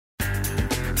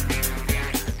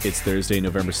It's Thursday,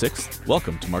 November 6th.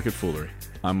 Welcome to Market Foolery.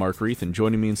 I'm Mark Reith, and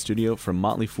joining me in studio from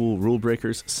Motley Fool Rule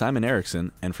Breakers, Simon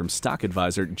Erickson, and from Stock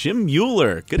Advisor, Jim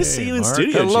Mueller. Good to see you in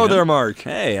studio, Hello Jim. there, Mark.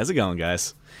 Hey, how's it going,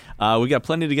 guys? We got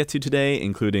plenty to get to today,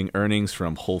 including earnings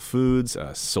from Whole Foods,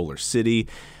 Solar City.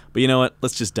 But you know what?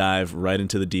 Let's just dive right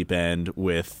into the deep end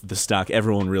with the stock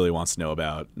everyone really wants to know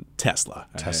about, Tesla.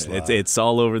 It's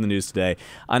all over the news today.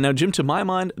 Now, Jim, to my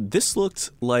mind, this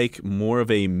looked like more of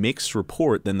a mixed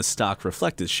report than the stock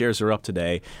reflected. Shares are up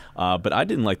today, but I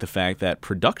didn't like the fact that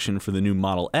production for the new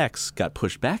Model X got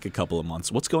pushed back a couple of months.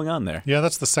 What's going on there? Yeah,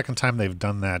 that's the second time they've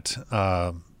done that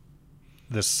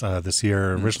this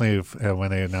year. Originally, when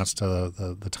they announced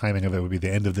the timing of it would be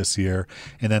the end of this year,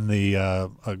 and then a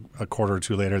quarter or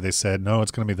two later they said no,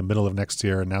 it's going to be the middle of next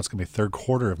year, and now it's going to be third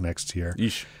quarter of next year.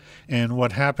 Yeesh. And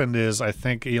what happened is, I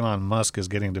think Elon Musk is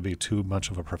getting to be too much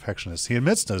of a perfectionist. He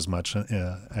admits as much in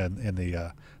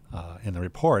the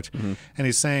report, and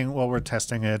he's saying, well, we're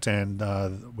testing it,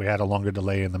 and we had a longer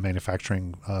delay in the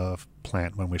manufacturing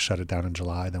plant when we shut it down in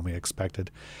July than we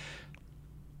expected.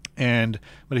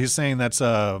 But he's saying that's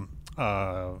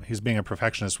he's being a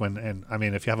perfectionist and I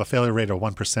mean, if you have a failure rate of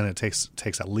 1%, it takes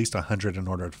at least 100 in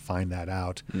order to find that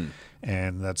out,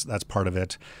 and that's part of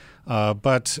it.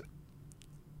 But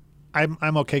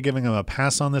I'm okay giving them a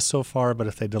pass on this so far, but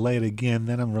if they delay it again,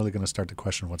 then I'm really going to start to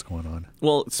question what's going on.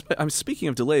 Well, I'm speaking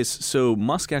of delays. So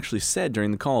Musk actually said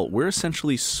during the call, we're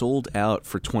essentially sold out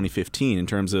for 2015 in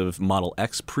terms of Model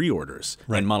X pre-orders.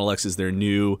 Right. And Model X is their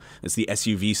it's the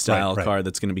SUV style car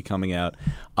that's going to be coming out.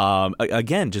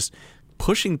 Again, just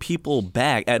pushing people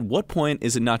back. At what point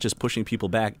is it not just pushing people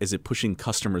back? Is it pushing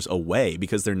customers away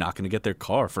because they're not going to get their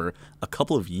car for a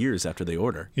couple of years after they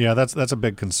order? Yeah, that's a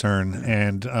big concern.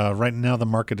 And right now the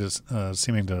market is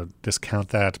seeming to discount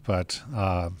that, but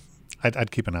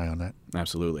I'd keep an eye on that.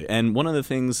 Absolutely. And one of the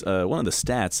things, one of the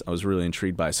stats I was really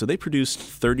intrigued by, so they produced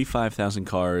 35,000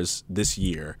 cars this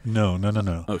year. No.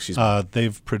 Oh, excuse me.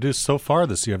 They've produced so far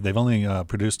this year, they've only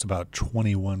produced about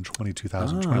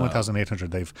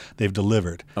 21,800 they've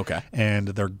delivered. Okay. And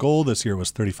their goal this year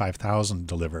was 35,000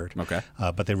 delivered. Okay.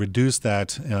 But they reduced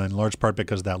that in large part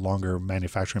because that longer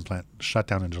manufacturing plant shut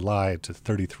down in July to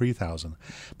 33,000.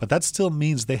 But that still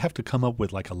means they have to come up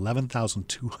with like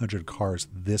 11,200 cars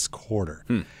this quarter.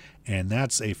 And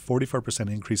that's a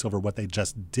 44% increase over what they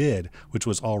just did, which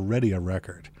was already a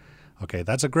record. Okay,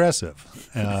 that's aggressive.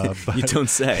 But You don't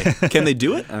say. Can they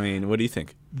do it? I mean, what do you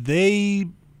think? I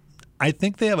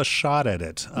think they have a shot at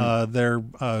it. They're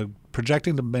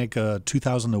projecting to make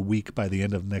 2,000 a week by the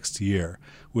end of next year,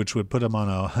 which would put them on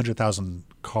a 100,000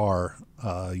 car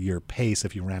year pace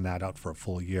if you ran that out for a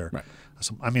full year. Right.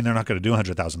 So, I mean, they're not going to do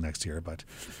 100,000 next year, but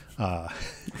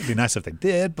it'd be nice if they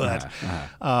did.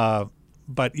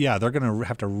 But yeah, they're going to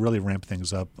have to really ramp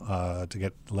things up to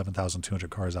get 11,200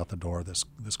 cars out the door this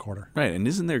quarter. Right, and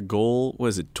isn't their goal, what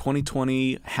is it,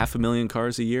 2020, 500,000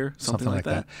 cars a year? Something like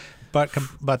that.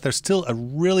 But they're still a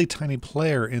really tiny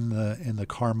player in the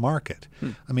car market.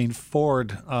 I mean,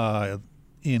 Ford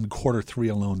in quarter three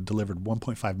alone delivered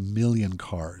 1.5 million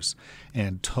cars,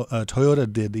 and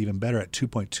Toyota did even better at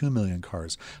 2.2 million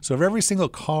cars. So for every single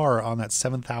car on that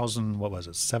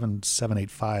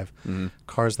 7,785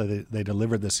 cars that they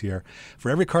delivered this year,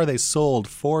 for every car they sold,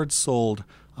 Ford sold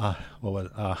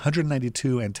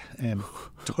 192 and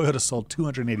Toyota sold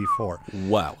 284.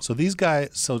 Wow. So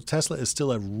Tesla is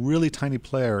still a really tiny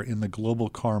player in the global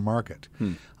car market.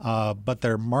 But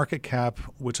their market cap,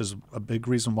 which is a big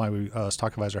reason why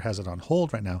Stock Advisor has it on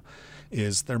hold right now,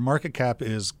 is their market cap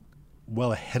is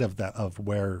well ahead of that, of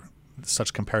where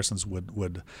such comparisons would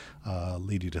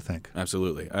lead you to think.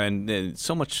 Absolutely. And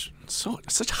such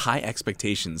high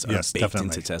expectations are baked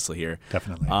into Tesla here.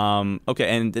 Definitely. Okay,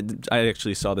 and I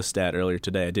actually saw the stat earlier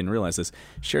today. I didn't realize this.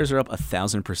 Shares are up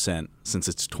 1,000% since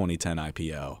its 2010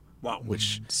 IPO. Wow.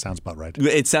 Which sounds about right.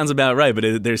 It sounds about right,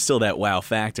 but there's still that wow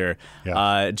factor.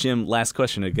 Yeah. Jim, last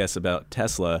question, I guess, about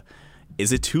Tesla.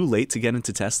 Is it too late to get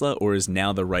into Tesla, or is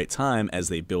now the right time as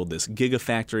they build this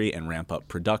gigafactory and ramp up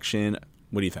production?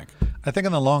 What do you think? I think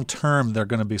in the long term they're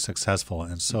going to be successful,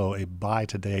 and so a buy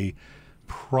today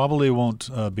probably won't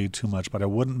be too much, but I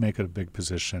wouldn't make it a big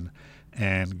position,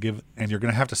 and you're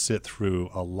going to have to sit through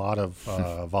a lot of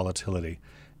volatility.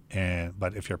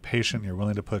 But if you're patient, you're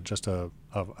willing to put just a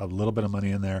little bit of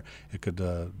money in there, it could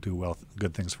do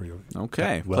good things for you.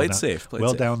 Okay, played safe.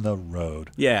 Down the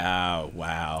road. Yeah,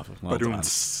 wow. Well done.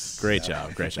 Great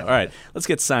job. All right, let's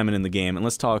get Simon in the game, and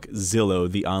let's talk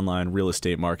Zillow, the online real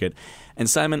estate market. And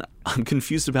Simon, I'm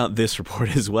confused about this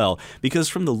report as well, because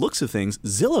from the looks of things,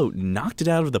 Zillow knocked it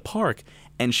out of the park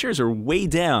and shares are way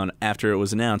down after it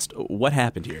was announced. What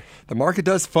happened here? The market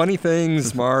does funny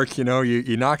things, Mark.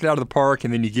 You knock it out of the park,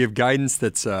 and then you give guidance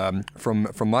that's, from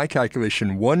my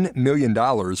calculation, $1 million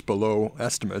below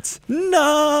estimates.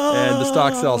 No! And the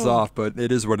stock sells off, but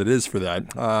it is what it is for that.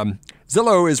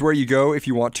 Zillow is where you go if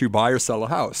you want to buy or sell a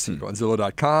house. You go on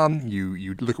Zillow.com,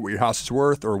 you look at what your house is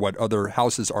worth or what other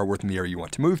houses are worth in the area you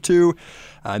want to move to,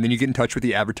 and then you get in touch with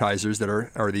the advertisers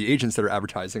or the agents that are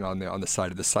advertising on the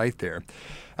side of the site there.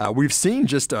 We've seen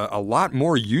just a lot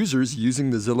more users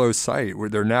using the Zillow site, where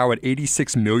they're now at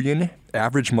 86 million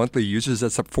average monthly users.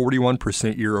 That's up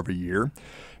 41% year over year.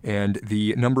 And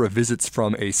the number of visits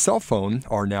from a cell phone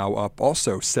are now up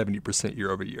also 70%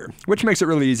 year over year, which makes it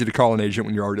really easy to call an agent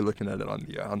when you're already looking at it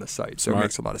on the site. So It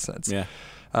makes a lot of sense. Yeah.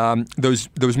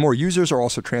 Those more users are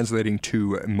also translating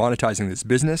to monetizing this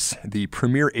business. The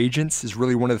Premier Agents is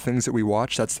really one of the things that we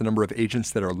watch. That's the number of agents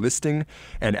that are listing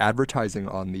and advertising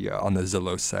on the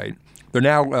Zillow site. They're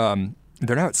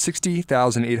now at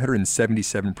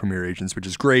 60,877 Premier Agents, which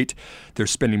is great. They're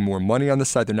spending more money on the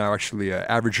site. They're now actually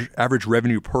average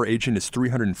revenue per agent is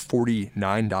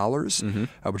 $349,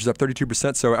 which is up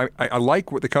 32%. So I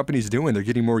like what the company's doing. They're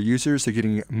getting more users, they're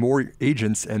getting more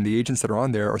agents, and the agents that are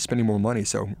on there are spending more money.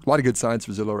 So a lot of good signs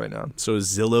for Zillow right now. So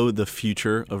is Zillow the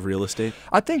future of real estate?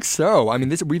 I think so. I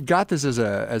mean, we've got this as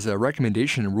a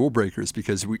recommendation in Rule Breakers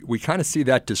because we kind of see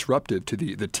that disruptive to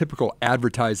the typical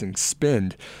advertising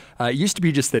spend. It used to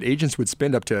be just that agents would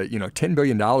spend up to $10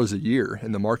 billion a year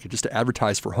in the market just to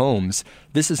advertise for homes.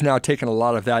 This has now taken a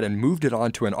lot of that and moved it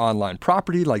onto an online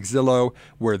property like Zillow,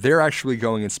 where they're actually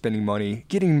going and spending money,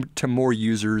 getting to more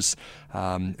users,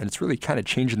 and it's really kind of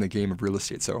changing the game of real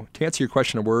estate. So to answer your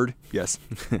question a word, yes.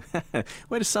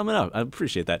 Way to sum it up. I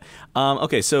appreciate that.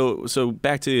 Okay, so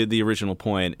back to the original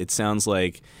point. It sounds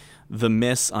like the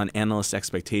miss on analyst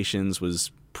expectations was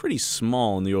pretty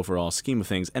small in the overall scheme of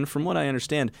things. And from what I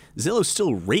understand, Zillow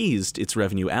still raised its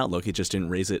revenue outlook. It just didn't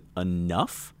raise it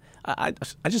enough. I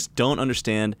just don't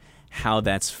understand how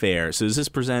that's fair. So does this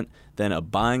present then a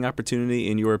buying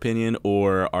opportunity in your opinion,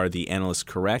 or are the analysts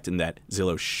correct in that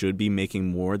Zillow should be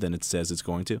making more than it says it's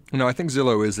going to? No, I think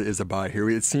Zillow is a buy here.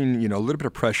 It's seen a little bit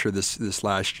of pressure this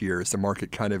last year as the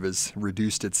market kind of has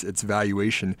reduced its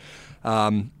valuation.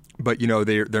 But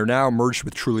they're now merged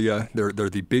with Trulia. They're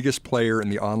the biggest player in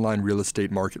the online real estate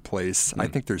marketplace. I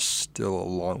think there's still a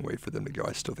long way for them to go.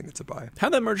 I still think it's a buy.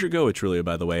 How'd that merger go with Trulia,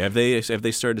 by the way? Have they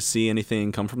started to see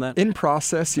anything come from that? In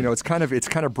process, it's kind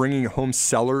of bringing home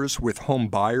sellers with home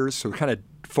buyers. So kind of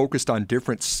focused on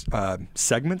different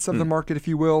segments of the market, if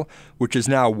you will, which is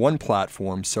now one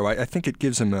platform. So I think it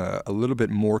gives them a little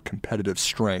bit more competitive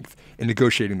strength in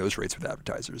negotiating those rates with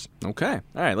advertisers. Okay.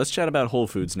 All right. Let's chat about Whole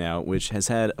Foods now, which has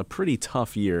had a pretty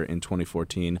tough year in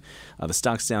 2014. The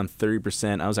stock's down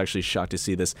 30%. I was actually shocked to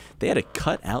see this. They had a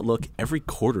cut outlook every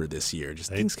quarter this year.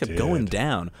 Things kept going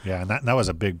down. Yeah, and that was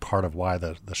a big part of why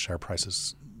the share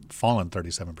prices fallen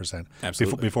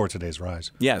 37% before today's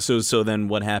rise. Yeah, so then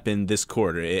what happened this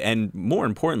quarter? And more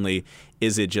importantly,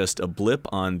 is it just a blip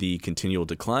on the continual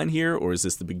decline here, or is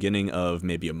this the beginning of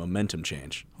maybe a momentum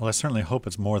change? Well, I certainly hope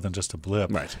it's more than just a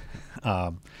blip. Right.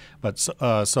 But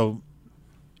so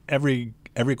every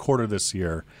quarter this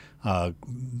year,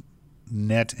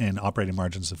 net and operating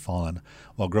margins have fallen,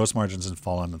 while gross margins have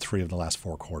fallen in 3 of the last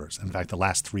 4 quarters. In fact, the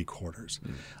last 3 quarters.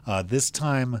 This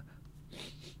time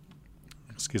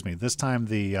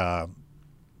the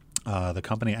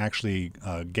company actually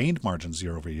gained margins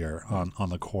year over year on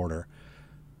the quarter.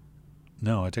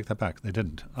 No, I take that back. They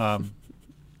didn't.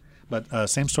 But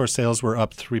same-store sales were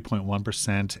up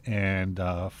 3.1%, and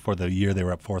for the year they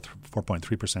were up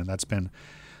 4.3%. That's been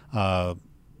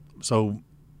so.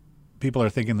 People are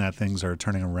thinking that things are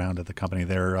turning around at the company.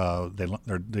 They're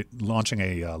launching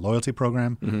a loyalty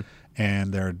program,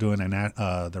 and they're doing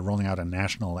they're rolling out a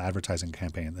national advertising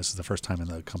campaign. This is the first time in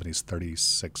the company's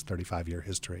 35-year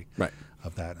history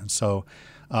of that. And so,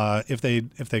 if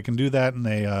they can do that and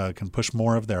they can push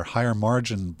more of their higher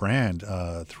margin brand,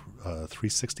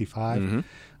 365,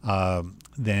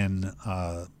 then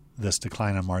this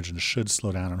decline in margin should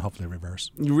slow down and hopefully reverse.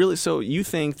 So you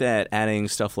think that adding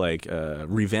stuff like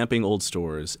revamping old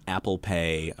stores, Apple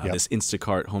Pay, this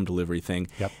Instacart home delivery thing,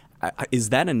 is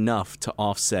that enough to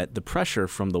offset the pressure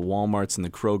from the Walmarts and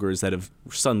the Krogers that have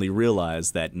suddenly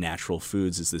realized that natural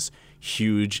foods is this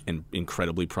huge and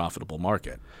incredibly profitable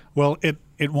market? Well, it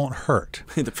won't hurt.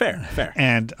 Fair.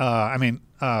 And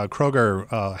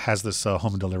Kroger has this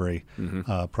home delivery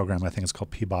program. I think it's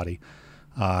called Peabody.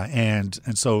 And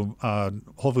so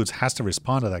Whole Foods has to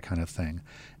respond to that kind of thing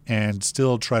and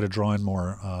still try to draw in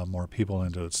more people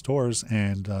into its stores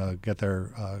and get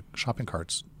their shopping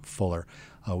carts fuller.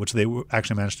 which they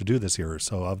actually managed to do this year.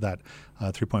 So of that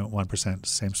 3.1%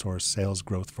 same-store sales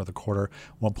growth for the quarter,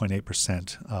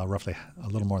 1.8%, roughly a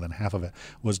little more than half of it,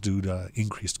 was due to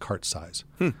increased cart size.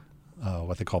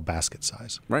 What they call basket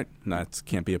size. Right. That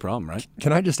can't be a problem, right?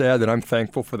 Can I just add that I'm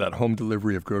thankful for that home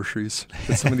delivery of groceries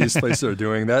that some of these places are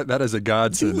doing. That is a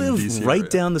godsend. You in live DC right area.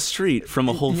 down the street from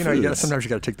a Whole Foods. Sometimes you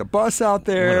got to take the bus out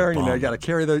there. What a bum. You got to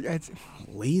carry the. It's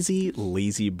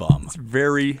Lazy bum.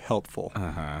 very helpful.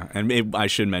 And I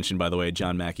should mention, by the way,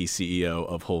 John Mackey, CEO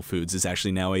of Whole Foods, is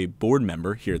actually now a board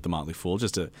member here at the Motley Fool.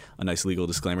 Just a nice legal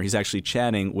disclaimer. He's actually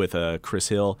chatting with Chris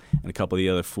Hill and a couple of the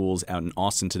other Fools out in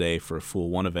Austin today for a Fool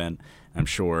One event. I'm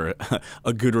sure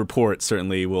a good report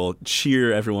certainly will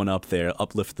cheer everyone up there,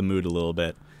 uplift the mood a little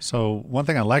bit. So one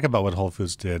thing I like about what Whole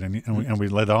Foods did, and we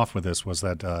led off with this, was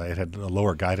that it had a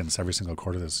lower guidance every single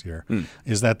quarter this year,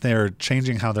 is that they're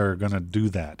changing how they're going to do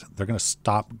that. They're going to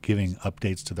stop giving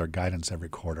updates to their guidance every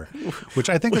quarter, which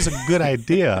I think is a good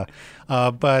idea,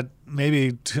 but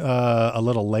maybe a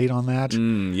little late on that.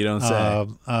 You don't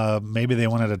say. Maybe they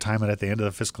wanted to time it at the end of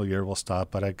the fiscal year. We'll stop,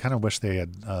 but I kind of wish they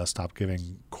had stopped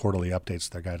giving quarterly updates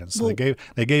to their guidance. So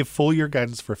they gave full year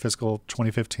guidance for fiscal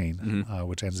 2015,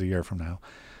 which ends a year from now.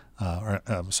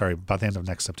 About the end of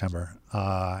next September.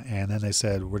 And then they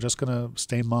said, we're just going to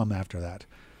stay mum after that.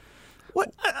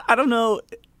 What? I don't know.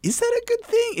 Is that a good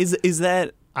thing? Is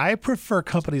that... I prefer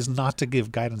companies not to give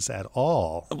guidance at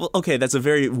all. Well, okay, that's a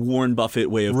very Warren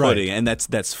Buffett way of putting it, and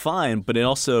that's fine. But it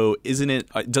also doesn't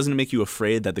it make you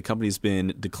afraid that the company's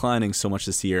been declining so much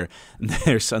this year, and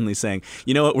they're suddenly saying,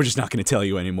 you know what, we're just not going to tell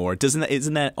you anymore?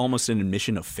 Isn't that almost an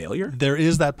admission of failure? There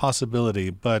is that possibility,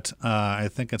 but I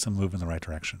think it's a move in the right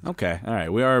direction. Okay, all right,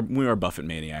 we are Buffett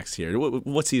maniacs here.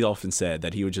 What's he often said,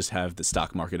 that he would just have the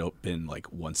stock market open like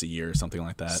once a year or something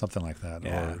like that? Something like that.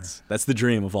 Yeah, that's the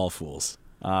dream of all fools.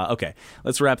 Okay,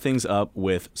 let's wrap things up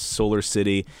with Solar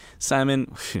City.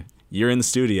 Simon, you're in the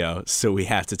studio, so we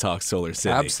have to talk Solar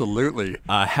City. Absolutely.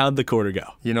 How'd the quarter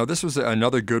go? This was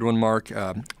another good one, Mark.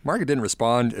 Market didn't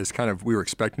respond as kind of we were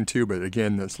expecting to, but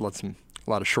again, there's a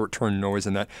lot of short-term noise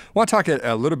in that. I want to talk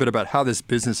a little bit about how this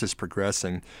business is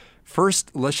progressing.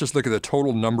 First, let's just look at the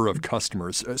total number of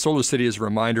customers. Solar City, as a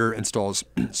reminder, installs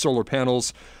solar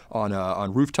panels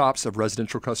on rooftops of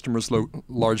residential customers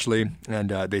largely,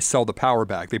 and they sell the power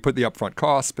back. They put the upfront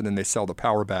costs, but then they sell the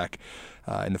power back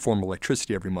in the form of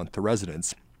electricity every month to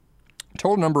residents.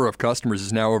 Total number of customers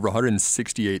is now over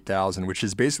 168,000, which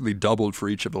has basically doubled for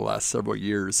each of the last several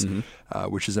years,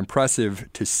 which is impressive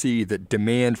to see that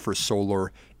demand for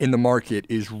solar in the market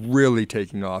is really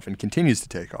taking off and continues to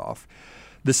take off.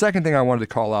 The second thing I wanted to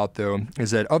call out, though,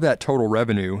 is that of that total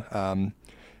revenue,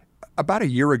 about a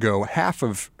year ago, half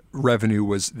of revenue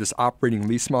was this operating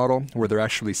lease model where they're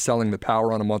actually selling the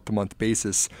power on a month-to-month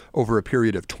basis over a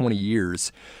period of 20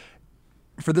 years.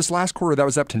 For this last quarter, that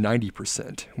was up to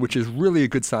 90%, which is really a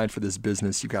good sign for this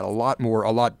business. You've got a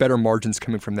lot better margins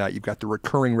coming from that. You've got the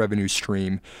recurring revenue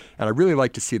stream. And I really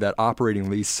like to see that operating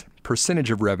lease percentage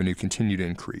of revenue continue to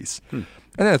increase. And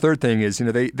then the third thing is,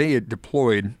 they had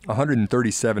deployed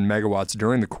 137 megawatts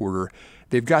during the quarter.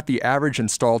 They've got the average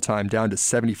install time down to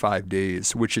 75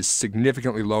 days, which is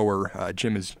significantly lower.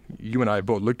 Jim, as you and I have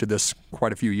both looked at this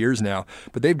quite a few years now,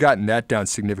 but they've gotten that down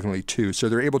significantly too. So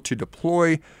they're able to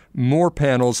deploy more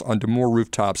panels onto more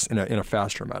rooftops in a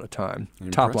faster amount of time.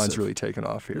 Impressive. Top line's really taken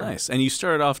off here. Nice. And you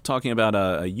started off talking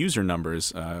about user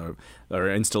numbers, or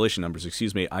installation numbers,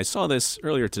 excuse me. I saw this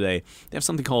earlier today. They have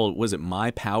something called, was it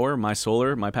My Power, where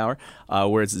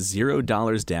it's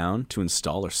 $0 down to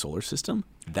install a solar system?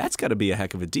 That's got to be a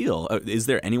heck of a deal. Is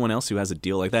there anyone else who has a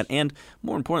deal like that? And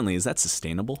more importantly, is that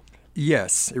sustainable?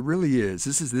 Yes, it really is.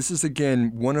 This is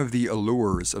again one of the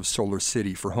allures of Solar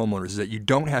City for homeowners, is that you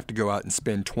don't have to go out and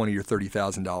spend $20,000 or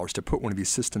 $30,000 to put one of these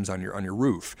systems on your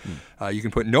roof. You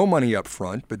can put no money up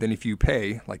front, but then if you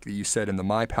pay, like you said in the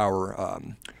My Power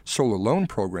solar loan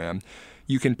program,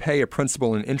 you can pay a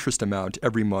principal and interest amount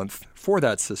every month for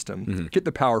that system, get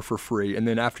the power for free, and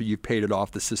then after you've paid it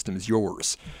off, the system is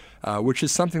yours. Which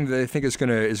is something that I think is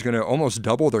going to almost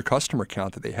double their customer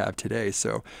count that they have today.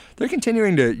 So they're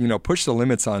continuing to push the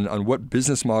limits on what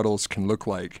business models can look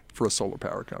like for a solar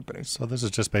power company. So this is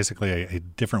just basically a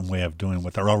different way of doing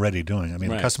what they're already doing. I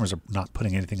mean, Right. The customers are not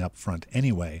putting anything up front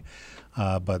anyway.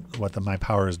 But what the My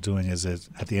Power is doing is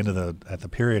at the end of the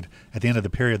period,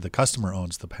 the customer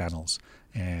owns the panels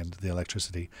and the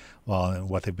electricity. While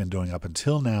what they've been doing up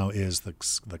until now is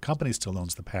the company still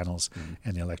owns the panels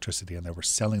and the electricity, and they were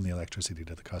selling the electricity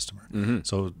to the customer.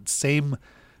 So same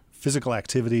physical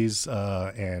activities,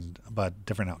 but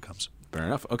different outcomes. Fair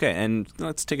enough. Okay, and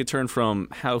let's take a turn from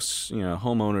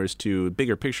homeowners to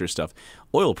bigger picture stuff.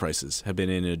 Oil prices have been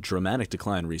in a dramatic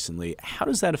decline recently. How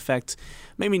does that affect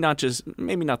maybe not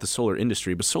the solar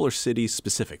industry, but Solar City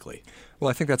specifically? Well,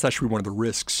 I think that's actually one of the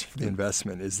risks for the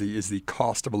investment is the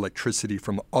cost of electricity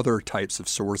from other types of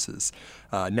sources.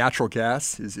 Natural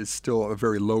gas is still a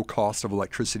very low cost of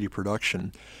electricity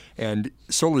production. And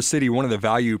Solar City, one of the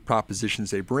value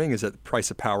propositions they bring is that the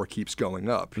price of power keeps going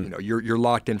up. You know, you're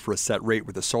locked in for a set rate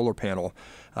with a solar panel.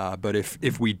 But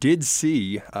if we did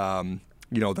see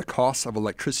the cost of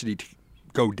electricity to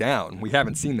go down, we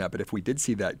haven't seen that, but if we did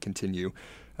see that continue,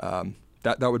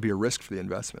 that would be a risk for the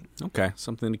investment. Okay,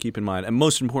 something to keep in mind. And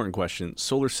most important question,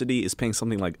 Solar City is paying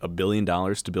something like $1 billion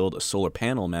to build a solar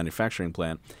panel manufacturing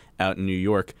plant out in New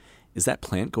York. Is that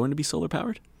plant going to be solar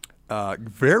powered?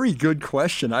 Very good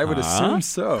question. I would assume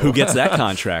so. Who gets that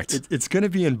contract? It's going to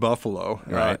be in Buffalo.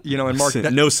 Right. And Mark,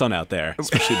 no sun out there,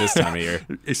 especially this time of year.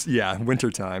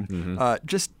 Wintertime. Mm-hmm.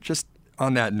 Just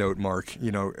on that note, Mark,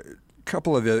 we're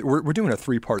doing a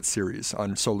 3-part series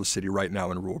on Solar City right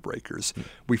now in Rule Breakers.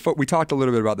 We talked a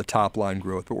little bit about the top line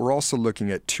growth, but we're also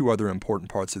looking at 2 other important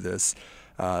parts of this.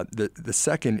 The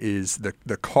second is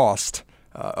the cost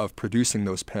of producing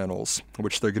those panels,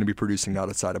 which they're going to be producing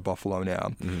outside of Buffalo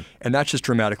now. Mm-hmm. And that's just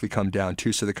dramatically come down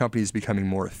too, so the company is becoming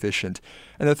more efficient.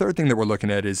 And the third thing that we're looking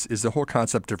at is the whole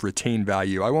concept of retained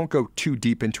value. I won't go too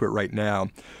deep into it right now,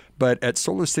 but at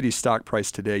Solar City's stock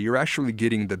price today, you're actually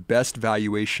getting the best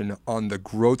valuation on the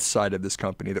growth side of this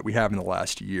company that we have in the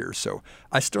last year. So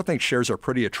I still think shares are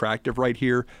pretty attractive right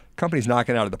here. Company's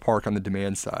knocking out of the park on the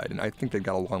demand side, and I think they've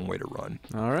got a long way to run.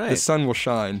 All right. The sun will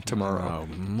shine tomorrow.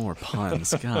 Oh, more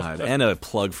puns. God. And a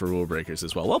plug for Rule Breakers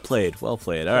as well. Well played. Well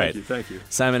played. All right. Thank you.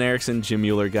 Simon Erickson, Jim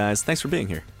Mueller, guys, thanks for being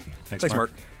here. Thanks,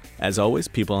 Mark. As always,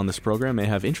 people on this program may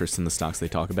have interest in the stocks they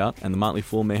talk about, and the Motley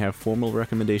Fool may have formal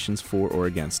recommendations for or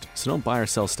against. So don't buy or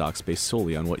sell stocks based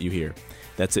solely on what you hear.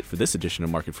 That's it for this edition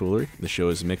of Market Foolery. The show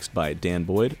is mixed by Dan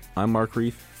Boyd. I'm Mark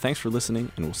Reith. Thanks for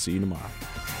listening, and we'll see you tomorrow.